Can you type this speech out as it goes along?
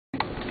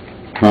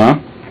Huh?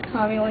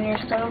 Call me when you're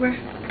sober.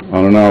 I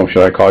don't know.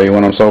 Should I call you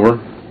when I'm sober?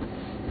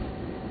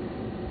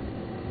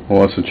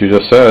 Well, that's what you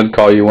just said.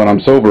 Call you when I'm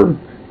sober.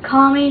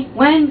 Call me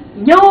when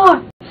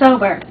you're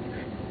sober.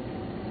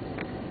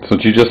 That's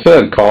what you just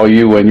said. Call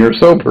you when you're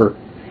sober.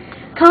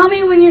 Call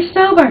me when you're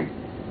sober.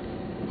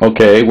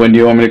 Okay, when do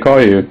you want me to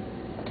call you?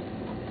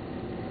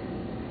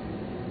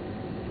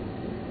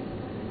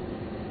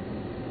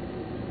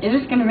 You're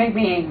just gonna make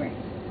me angry.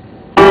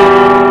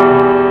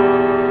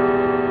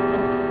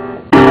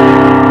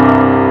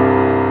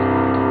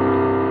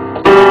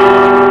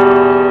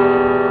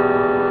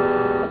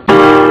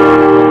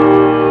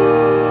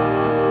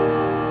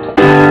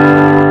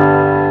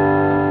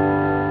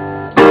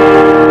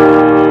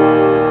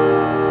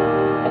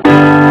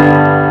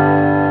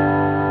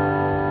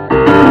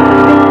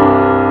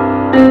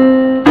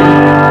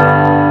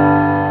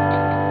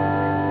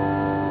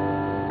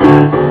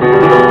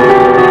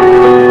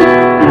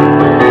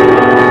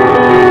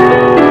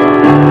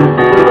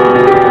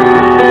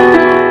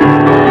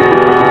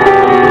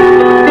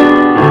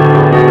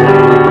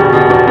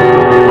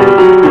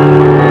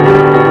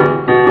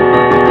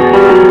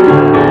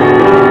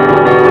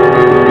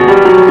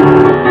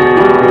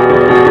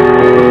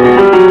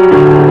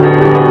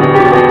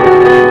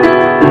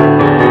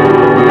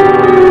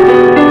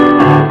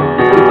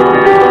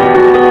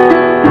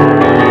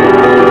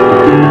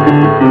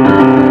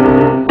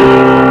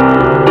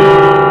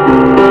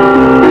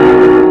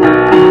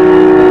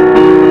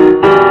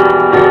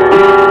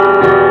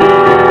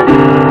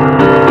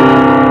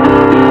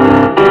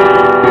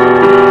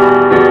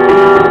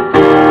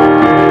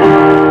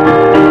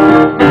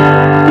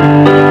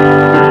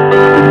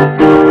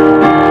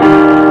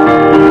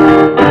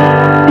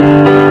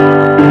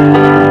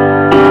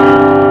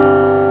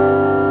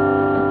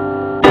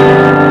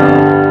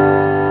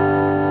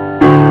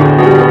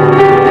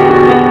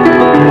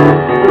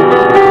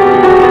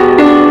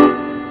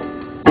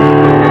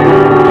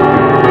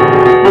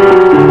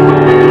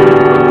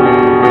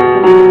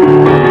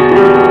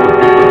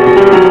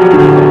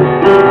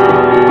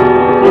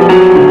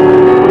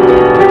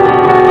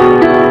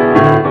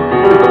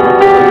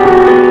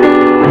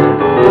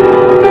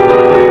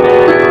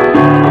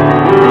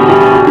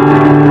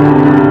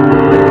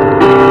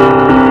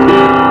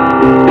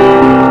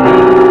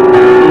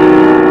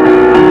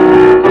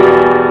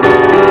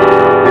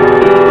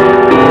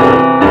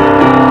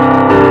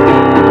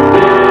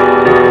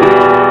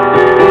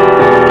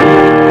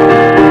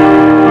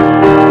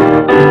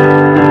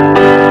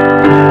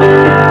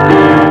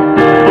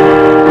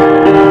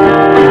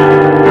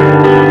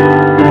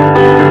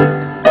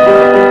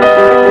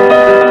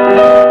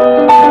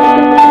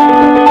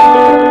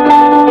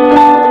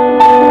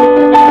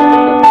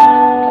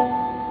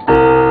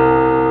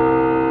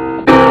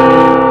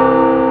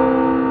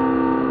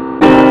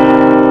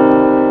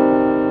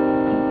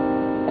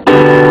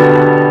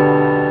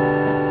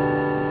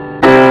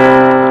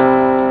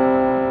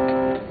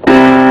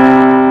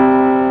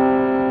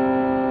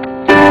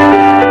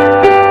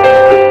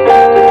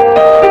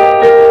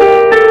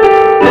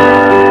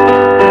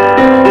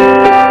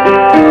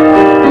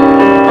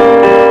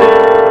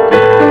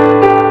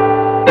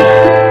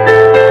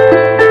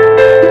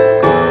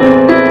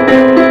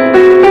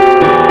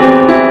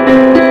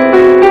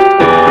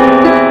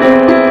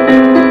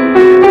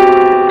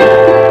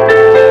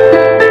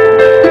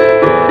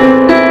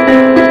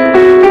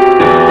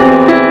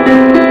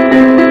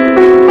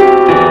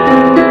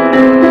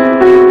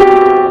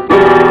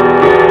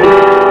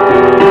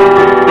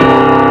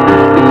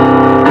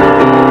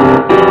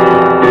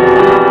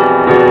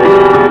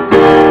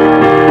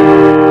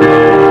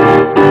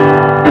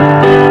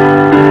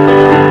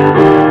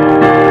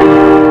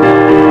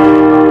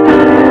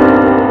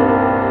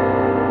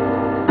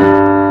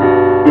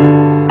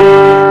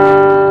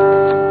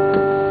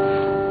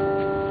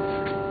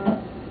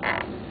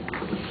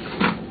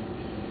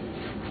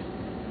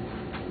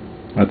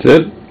 That's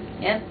it?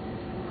 Yep.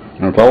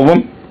 That's all of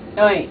them?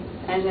 Oh wait,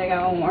 I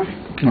got one more.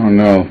 Oh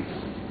no.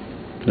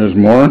 There's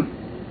more?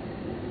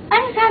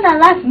 I just had that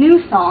last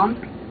new song.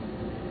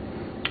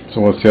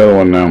 So what's the other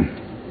one now?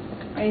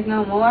 Breathe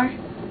No More.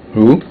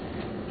 Who?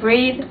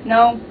 Breathe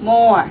No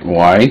More.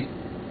 Why?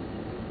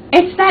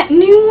 It's that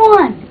new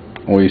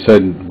one. Well, you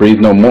said breathe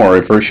no more.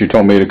 At first you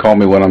told me to call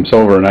me when I'm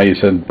sober, now you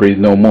said breathe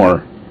no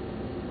more.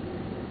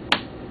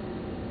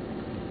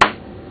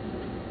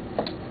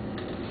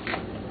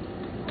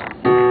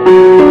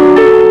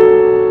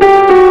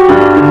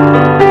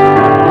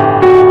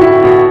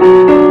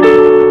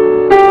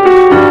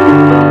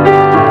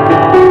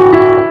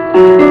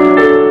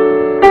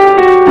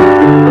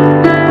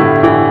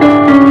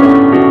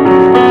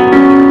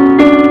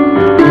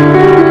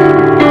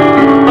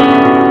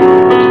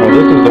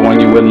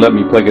 Wouldn't let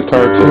me play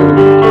guitar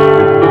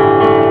to.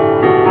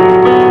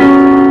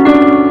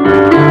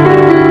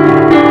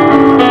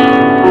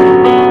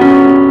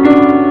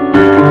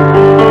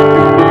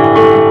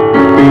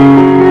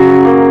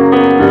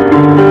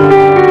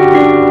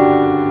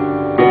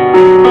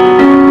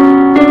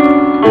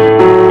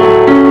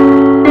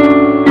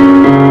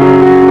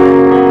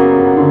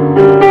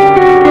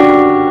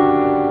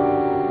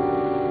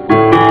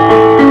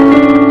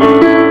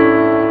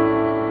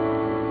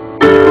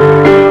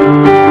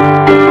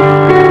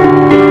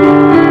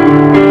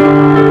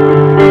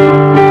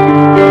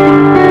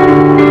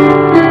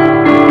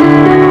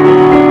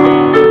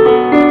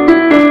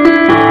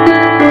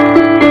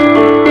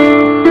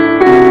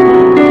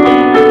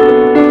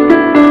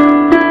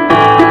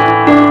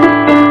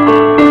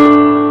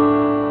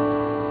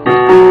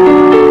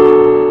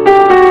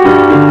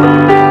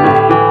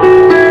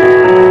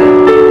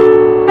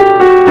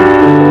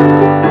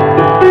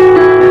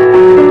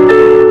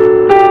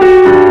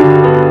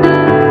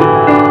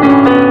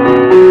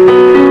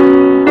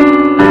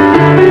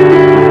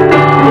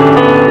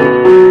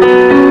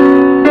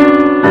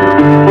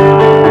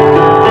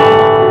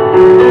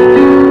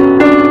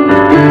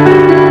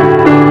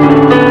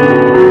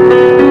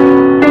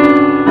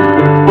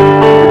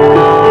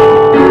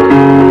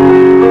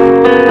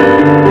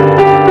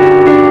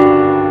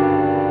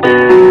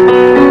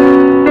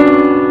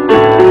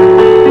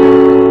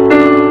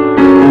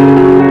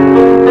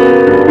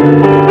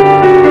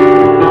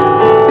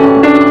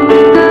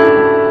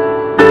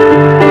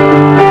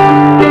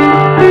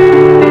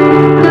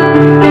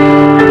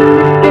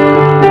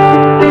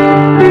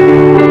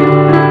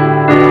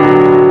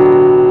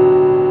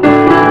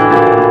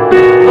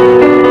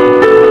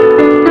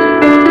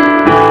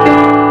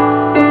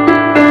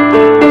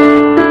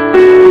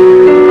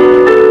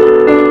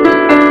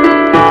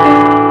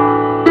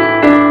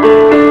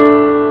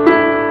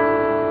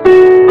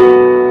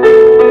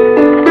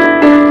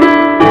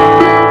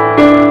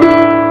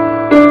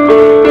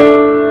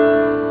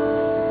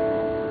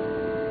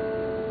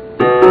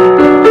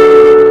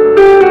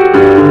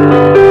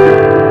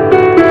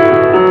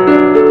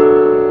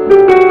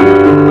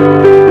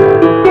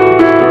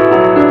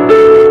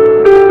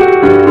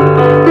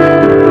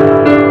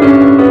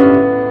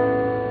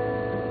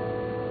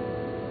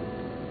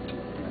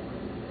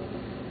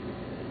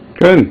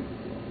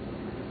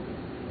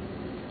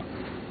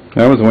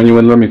 was the one you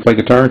wouldn't let me play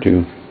guitar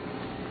to.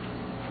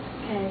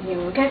 Cause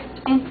you kept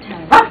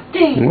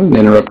interrupting. I wasn't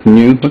interrupting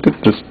you. Look at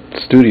this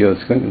studio.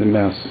 It's kind of a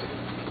mess.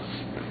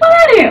 What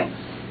are you?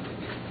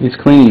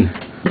 It's clean.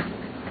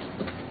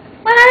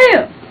 What are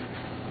you?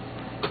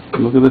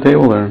 Look at the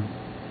table there.